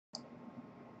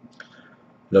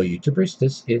Hello YouTubers,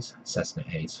 this is Cessna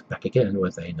Ace, back again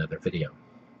with another video.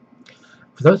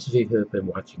 For those of you who have been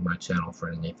watching my channel for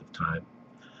any length of time,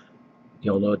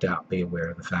 you'll no doubt be aware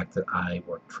of the fact that I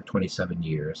worked for 27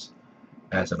 years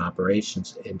as an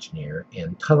operations engineer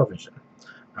in television.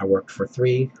 I worked for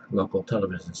 3 local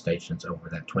television stations over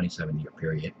that 27-year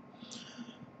period.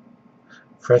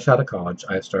 Fresh out of college,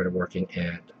 I started working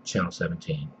at Channel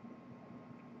 17.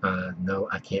 No,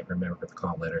 I can't remember the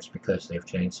call letters because they've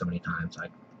changed so many times I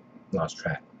lost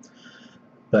track.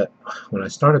 But when I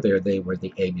started there, they were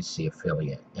the ABC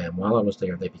affiliate, and while I was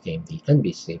there, they became the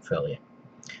NBC affiliate.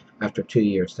 After 2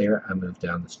 years there, I moved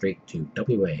down the street to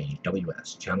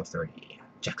WAWS, Channel 30,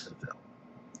 Jacksonville.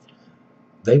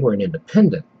 They were an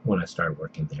independent when I started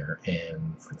working there,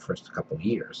 and for the first couple of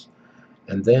years.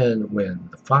 And then when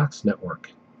the Fox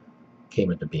network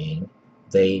came into being,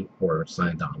 they were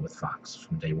signed on with Fox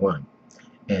from day one.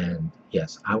 And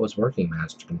yes, I was working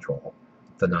Master Control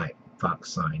the night Fox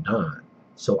signed on.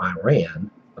 So I ran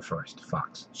the first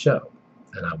Fox show,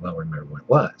 and I well remember what it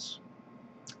was,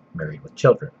 Married with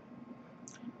Children.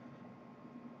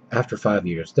 After 5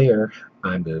 years there,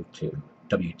 I moved to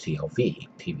WTLV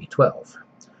TV 12,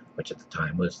 which at the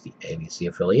time was the ABC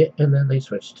affiliate, and then they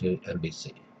switched to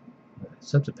NBC.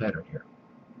 Sense a pattern here.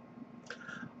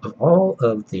 Of all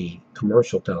of the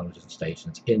commercial television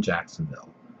stations in Jacksonville,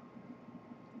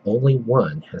 only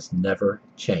one has never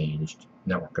changed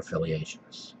network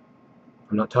affiliations.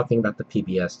 I'm not talking about the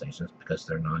PBS stations because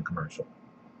they're non-commercial.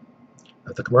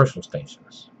 Of the commercial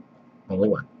stations, only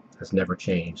one has never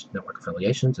changed network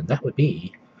affiliations, and that would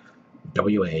be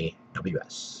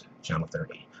WAWS, Channel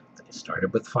 30. They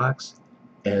started with Fox,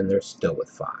 and they're still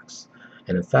with Fox.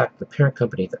 And in fact, the parent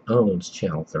company that owns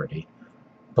Channel 30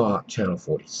 bought Channel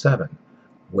 47,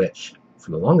 which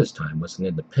for the longest time was an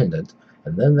independent,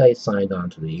 and then they signed on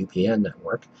to the UPN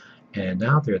network, and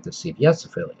now they're the CBS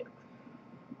affiliate.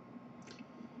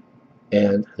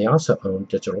 And they also own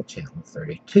Digital Channel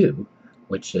 32,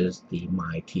 which is the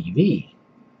MyTV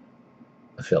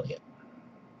affiliate.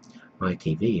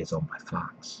 MyTV is owned by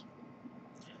Fox.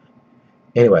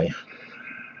 Anyway,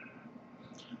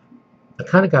 I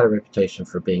kind of got a reputation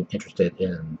for being interested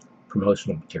in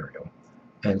promotional material,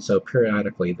 and so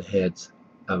periodically the heads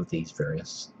of these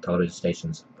various television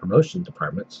stations' promotion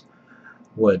departments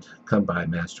would come by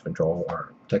Master Control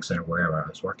or Tech Center, wherever I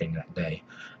was working that day,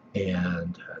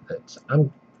 and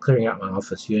I'm clearing out my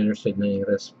office. You interested in any of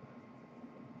this?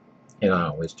 And I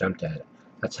always jumped at it.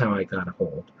 That's how I got a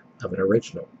hold of an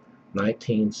original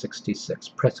 1966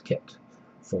 press kit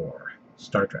for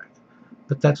Star Trek.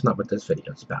 But that's not what this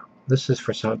video is about. This is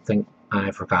for something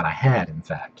I forgot I had, in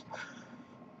fact.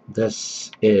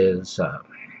 This is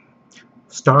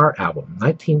Star Album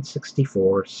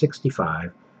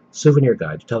 1964-65 Souvenir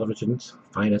Guide to Television's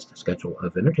Finest Schedule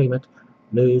of Entertainment,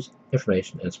 News,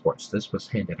 Information, and Sports. This was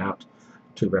handed out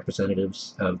to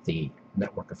representatives of the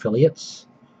network affiliates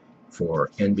for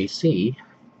NBC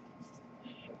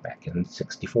back in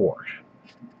 '64.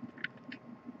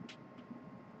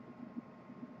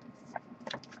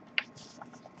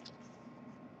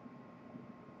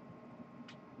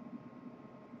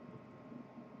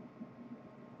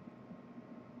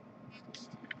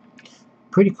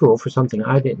 Pretty cool for something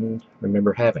I didn't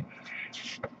remember having.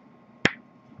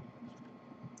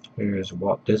 Here's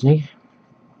Walt Disney.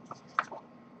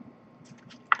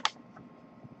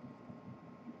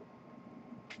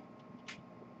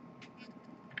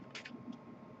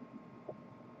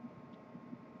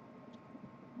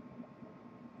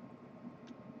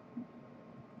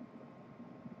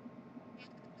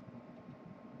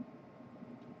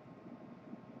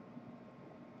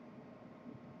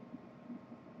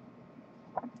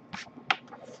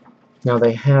 Now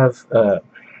they have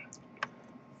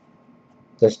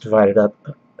this divided up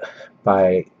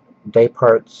by day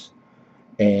parts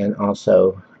and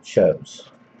also shows.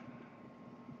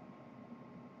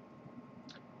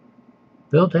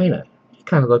 Bill Dana, he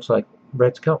kind of looks like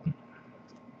Red Skelton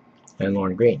and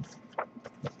Lauren Green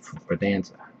for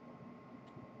Danza.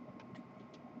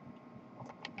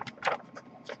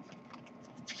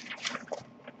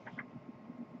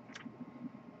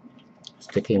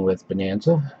 Sticking with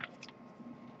Bonanza.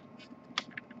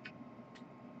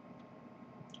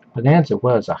 Bonanza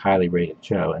was a highly rated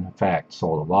show and in fact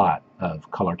sold a lot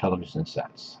of color television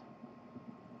sets.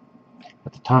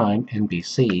 At the time,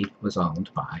 NBC was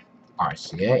owned by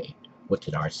RCA. What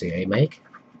did RCA make?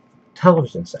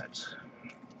 Television sets.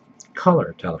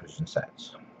 Color television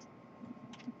sets.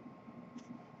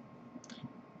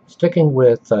 Sticking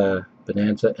with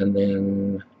Bonanza and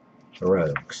then the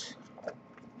Rogues.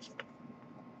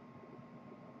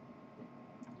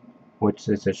 which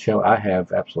is a show I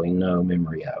have absolutely no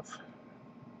memory of.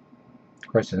 Of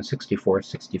course, in 64,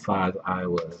 65, I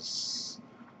was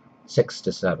 6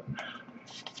 to 7.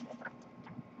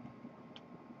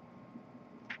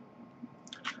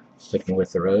 Sticking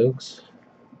with the Rogues.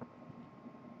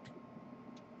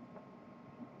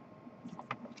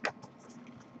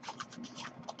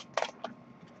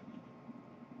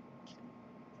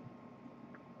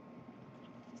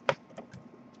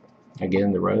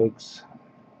 Again, the Rogues.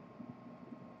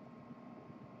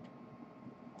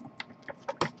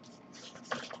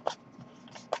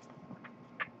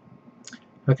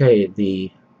 Okay,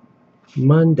 the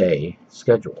Monday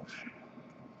schedule,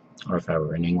 or if I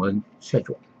were in England,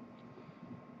 schedule.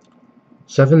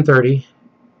 7:30,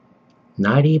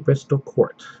 90 Bristol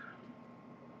Court.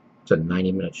 It's a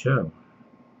 90-minute show.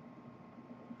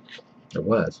 It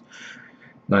was.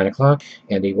 9 o'clock,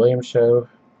 Andy Williams Show.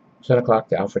 10 o'clock,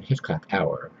 the Alfred Hitchcock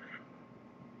Hour.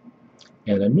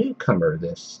 And a newcomer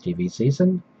this TV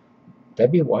season,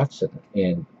 Debbie Watson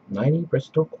in 90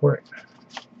 Bristol Court.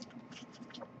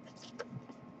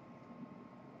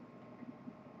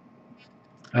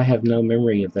 I have no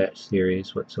memory of that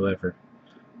series whatsoever,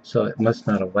 so it must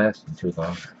not have lasted too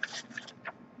long.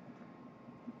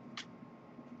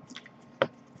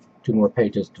 2 more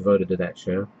pages devoted to that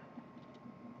show.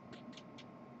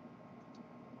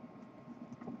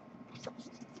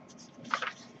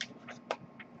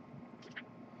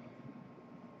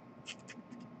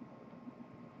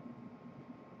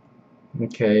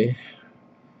 Okay,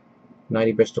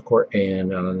 90 Bristol Court,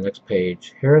 and on the next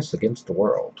page, Harris Against the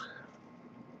World.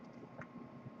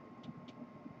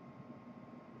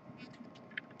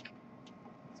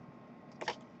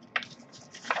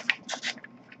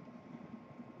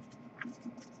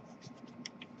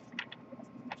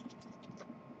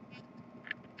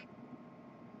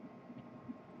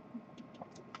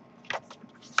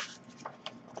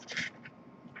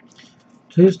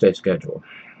 Tuesday schedule.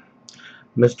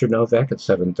 Mr. Novak at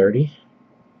 7:30.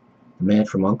 The Man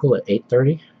from U.N.C.L.E. at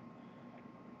 8:30.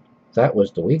 That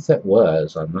was the week that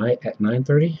was on night at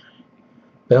 9:30.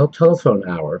 Bell Telephone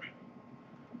Hour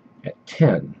at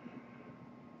 10.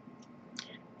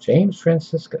 James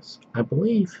Franciscus, I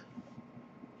believe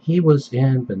he was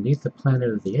in Beneath the Planet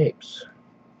of the Apes.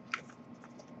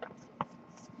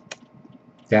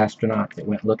 The astronaut that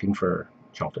went looking for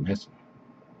Charlton Heston.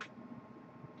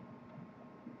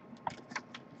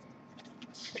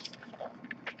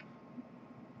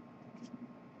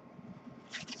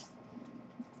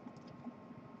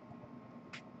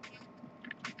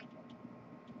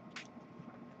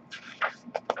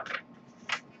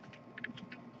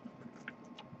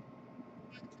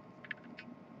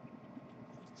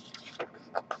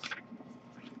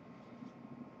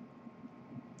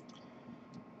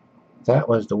 That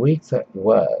was the week that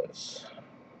was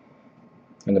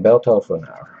in the Bell Telephone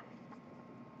Hour.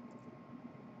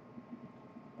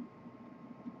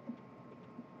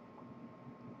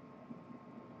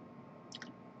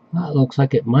 Well, it looks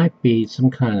like it might be some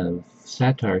kind of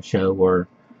satire show or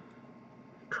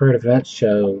current events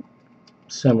show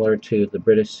similar to the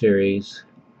British series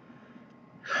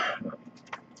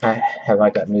Have I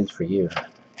Got News for You.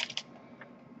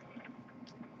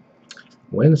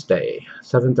 Wednesday,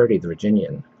 7:30, The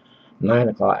Virginian. 9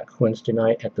 o'clock, Wednesday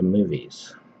night at the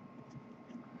movies.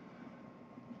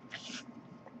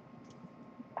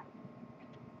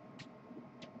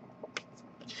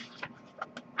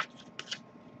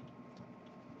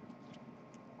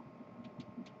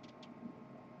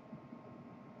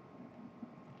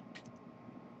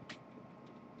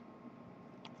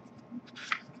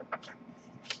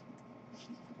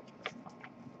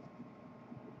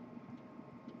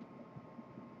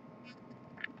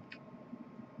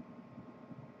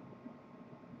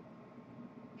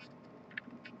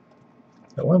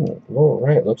 The one lower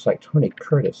right looks like Tony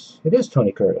Curtis. It is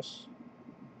Tony Curtis,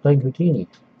 playing Houdini.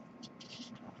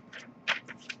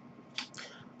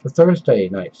 The Thursday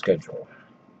night schedule.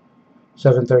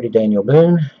 7:30, Daniel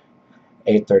Boone.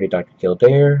 8:30, Dr.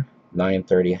 Kildare.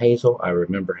 9:30, Hazel. I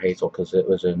remember Hazel because it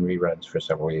was in reruns for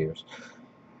several years.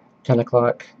 10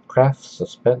 o'clock, Craft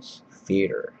Suspense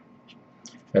Theater.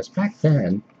 As back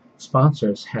then,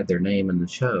 sponsors had their name in the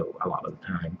show a lot of the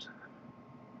times.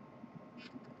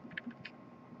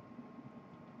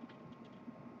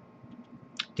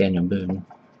 Daniel Boone.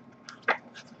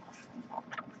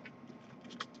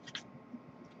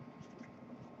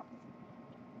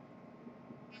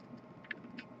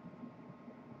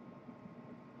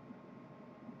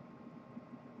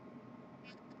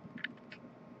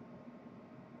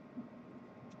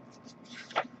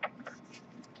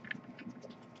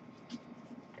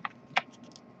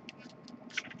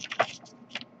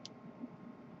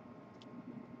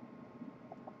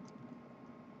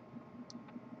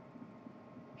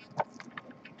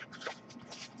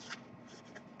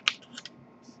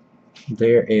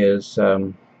 there is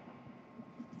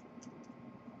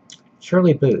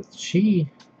Shirley Booth. She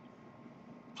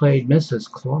played Mrs.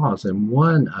 Claus in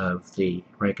one of the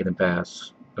Rankin and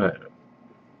Bass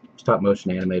stop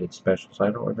motion animated specials.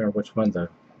 I don't remember which one though.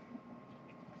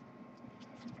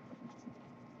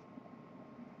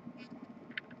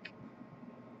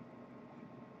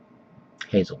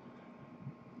 Hazel.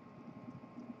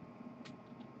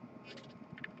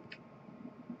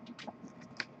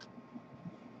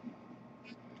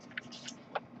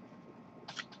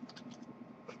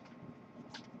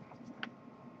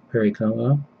 Perry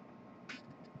Como.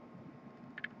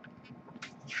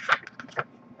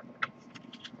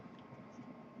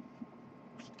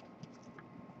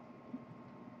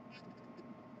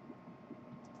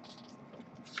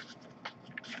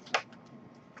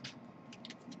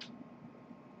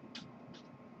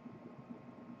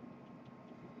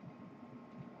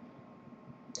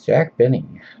 Jack Benny.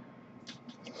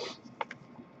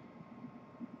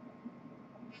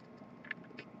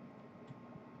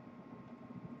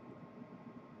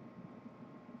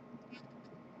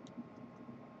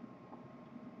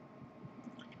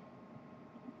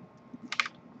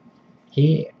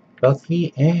 Both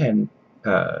he and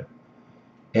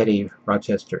Eddie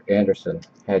Rochester Anderson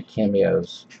had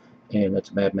cameos in It's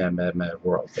a Mad, Mad, Mad, Mad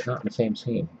World, but not in the same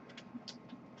scene.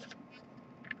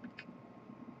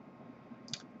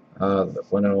 The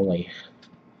one and only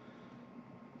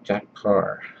Jack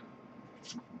Carr.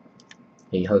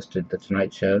 He hosted The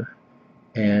Tonight Show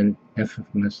and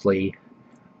infamously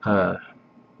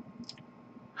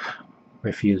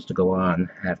refused to go on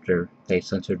after they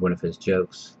censored one of his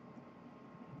jokes,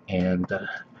 and the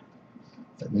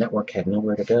network had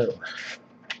nowhere to go.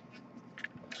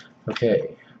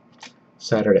 Okay,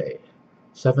 Saturday,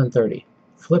 7:30,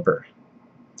 Flipper,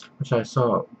 which I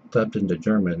saw dubbed into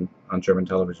German on German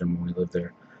television when we lived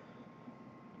there.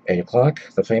 8 o'clock,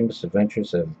 The Famous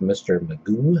Adventures of Mr.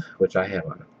 Magoo, which I have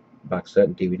on a box set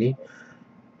and DVD.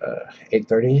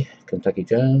 8:30, Kentucky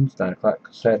Jones. 9 o'clock,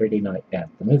 Saturday Night at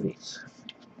the Movies.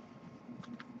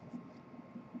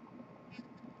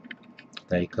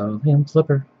 They call him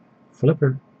Flipper,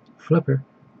 Flipper, Flipper,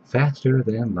 faster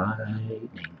than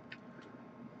lightning.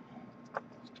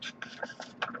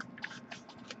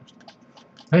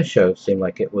 That show seemed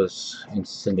like it was in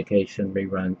syndicated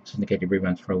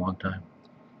reruns for a long time.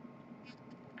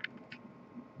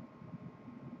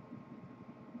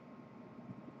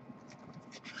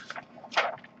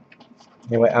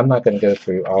 Anyway, I'm not going to go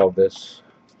through all of this.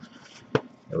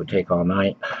 It would take all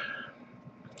night,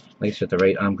 at least at the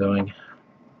rate I'm going.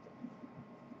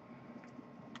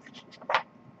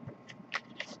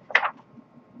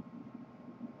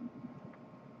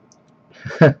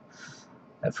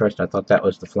 At first I thought that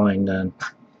was the Flying Nun.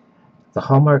 The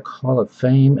Hallmark Hall of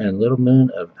Fame and Little Moon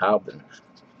of Albin.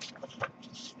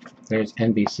 There's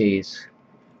NBC's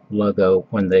logo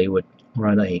when they would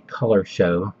run a color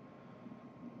show.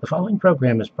 The following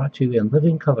program is brought to you in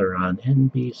living color on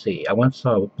NBC. I once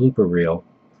saw a blooper reel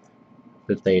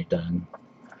that they had done,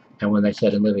 and when they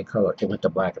said in living color, it went to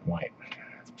black and white.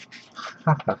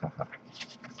 Ha ha ha ha.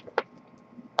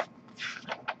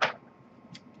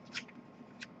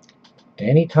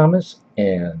 Danny Thomas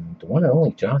and the one and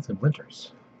only Jonathan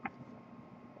Winters.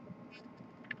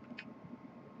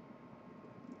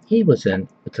 He was in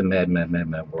It's a Mad, Mad, Mad,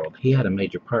 Mad World. He had a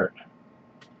major part.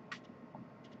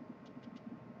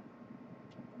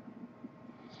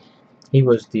 He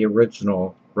was the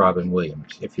original Robin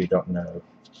Williams, if you don't know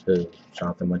who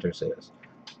Jonathan Winters is,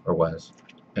 or was.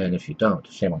 And if you don't,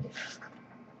 shame on you.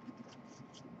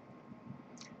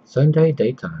 Sunday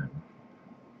daytime.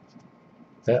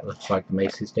 That looks like the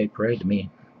Macy's Day Parade to me.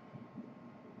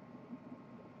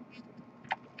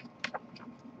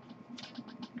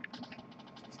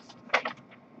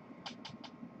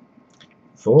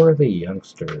 For the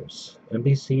youngsters,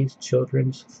 NBC's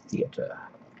Children's Theater.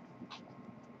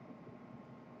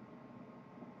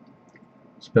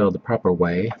 Spelled the proper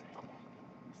way.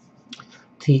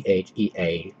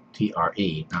 T-H-E-A-T-R-E,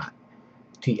 not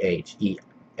T-H-E-A-T-E-R,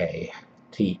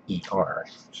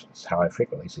 which is how I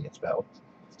frequently see it spelled.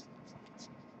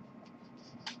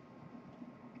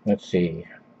 Let's see.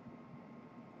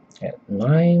 At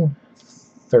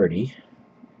 9:30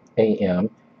 a.m.,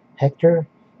 Hector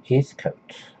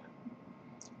Heathcote.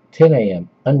 10 a.m.,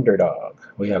 Underdog.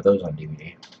 We have those on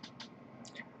DVD.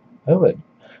 Oh, a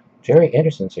Jerry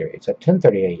Anderson series at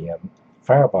 10:30 a.m.,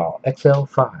 Fireball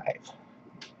XL5.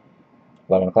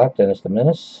 11 o'clock, Dennis the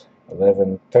Menace.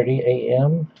 11:30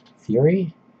 a.m.,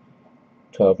 Fury.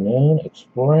 12 noon,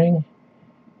 Exploring.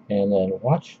 And then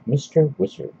watch Mr.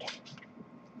 Wizard.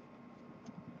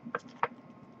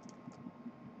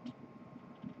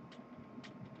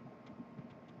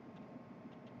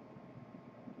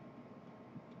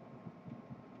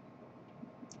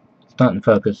 not in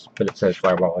focus, but it says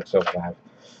Fireball XO5,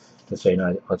 just so you know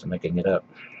I wasn't making it up.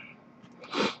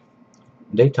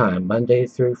 Daytime, Monday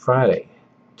through Friday,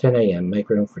 10 a.m. Make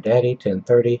Room for Daddy,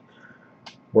 10:30.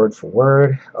 Word for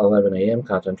Word, 11 a.m.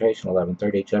 Concentration,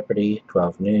 11:30. Jeopardy,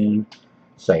 12 noon.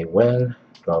 Say When,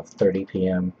 12:30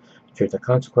 p.m. Truth or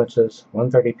Consequences,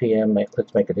 1:30 p.m.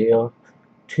 Let's Make a Deal,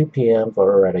 2 p.m. The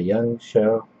Loretta Young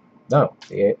Show. No,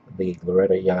 the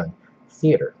Loretta Young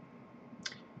Theater.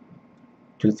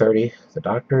 2:30, The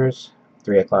Doctors.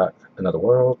 3 o'clock, Another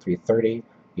World. 3:30,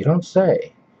 You Don't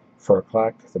Say. 4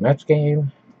 o'clock, The Mets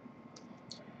Game,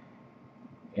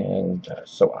 and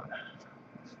so on.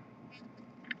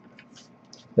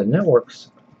 The networks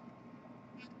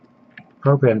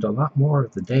programmed a lot more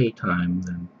of the daytime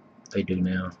than they do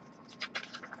now.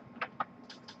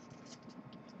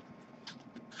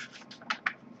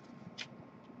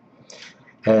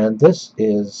 And this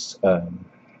is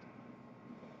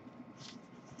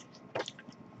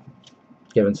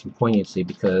given some poignancy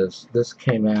because this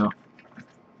came out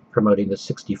promoting the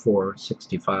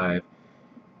 64-65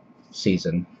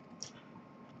 season.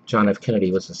 John F.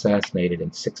 Kennedy was assassinated in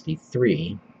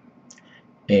 63,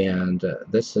 and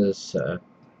this is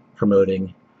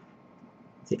promoting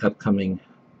the upcoming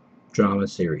drama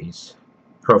series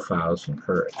Profiles in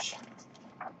Courage.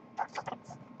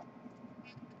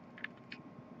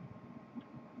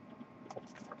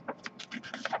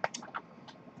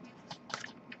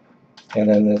 And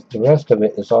then the rest of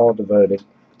it is all devoted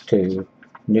to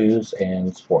news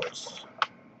and sports.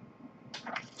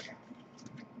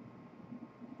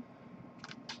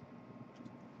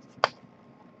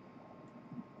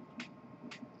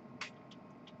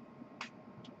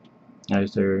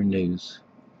 There's their news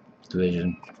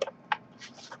division.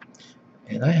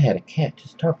 And I had a cat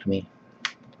just talk to me.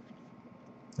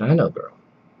 I know, girl.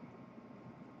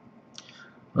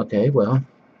 Okay, well,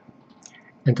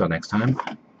 until next time,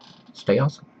 stay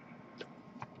awesome.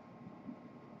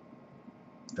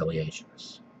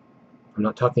 Affiliations. I'm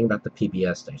not talking about the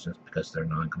PBS stations because they're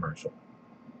non-commercial.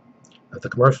 Of the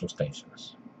commercial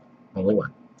stations, only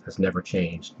one has never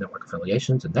changed network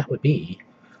affiliations, and that would be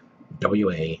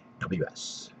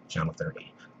WAWS, Channel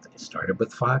 30. They started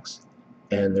with Fox,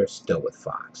 and they're still with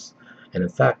Fox. And in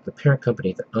fact, the parent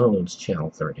company that owns Channel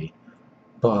 30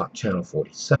 bought Channel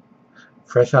 47.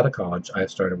 Fresh out of college, I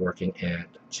started working at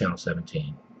Channel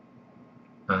 17.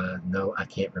 No, I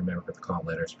can't remember the call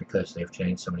letters because they've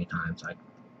changed so many times I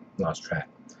lost track.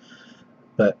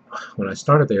 But when I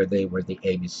started there, they were the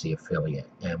ABC affiliate,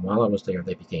 and while I was there,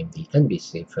 they became the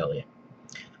NBC affiliate.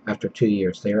 After 2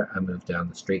 years there, I moved down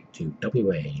the street to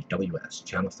WAWS,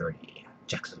 Channel 30,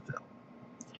 Jacksonville.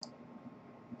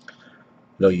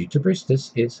 Hello YouTubers,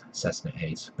 this is Cessna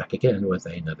Ace, back again with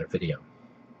another video.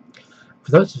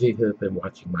 For those of you who have been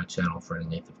watching my channel for any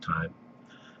length of time,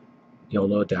 you'll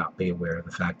no doubt be aware of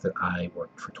the fact that I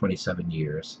worked for 27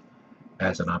 years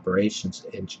as an operations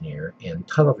engineer in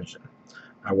television.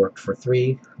 I worked for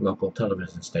 3 local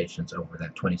television stations over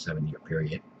that 27-year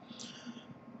period,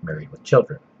 married with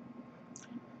children.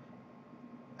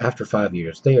 After 5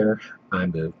 years there, I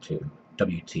moved to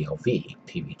WTLV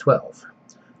TV 12,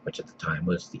 which at the time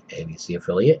was the ABC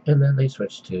affiliate, and then they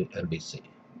switched to NBC.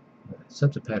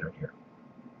 Sense a pattern here.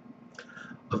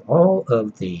 Of all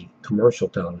of the commercial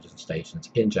television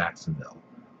stations in Jacksonville,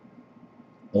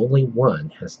 only one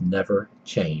has never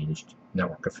changed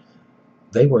network.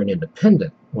 They were an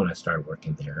independent when I started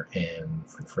working there, and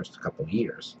for the first couple of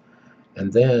years.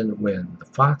 And then when the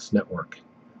Fox network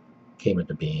came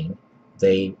into being,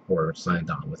 they were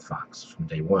signed on with Fox from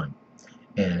day one.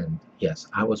 And yes,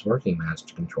 I was working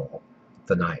Master Control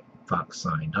the night Fox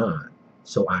signed on,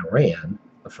 so I ran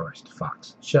the first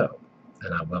Fox show,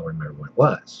 and I well remember what it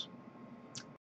was.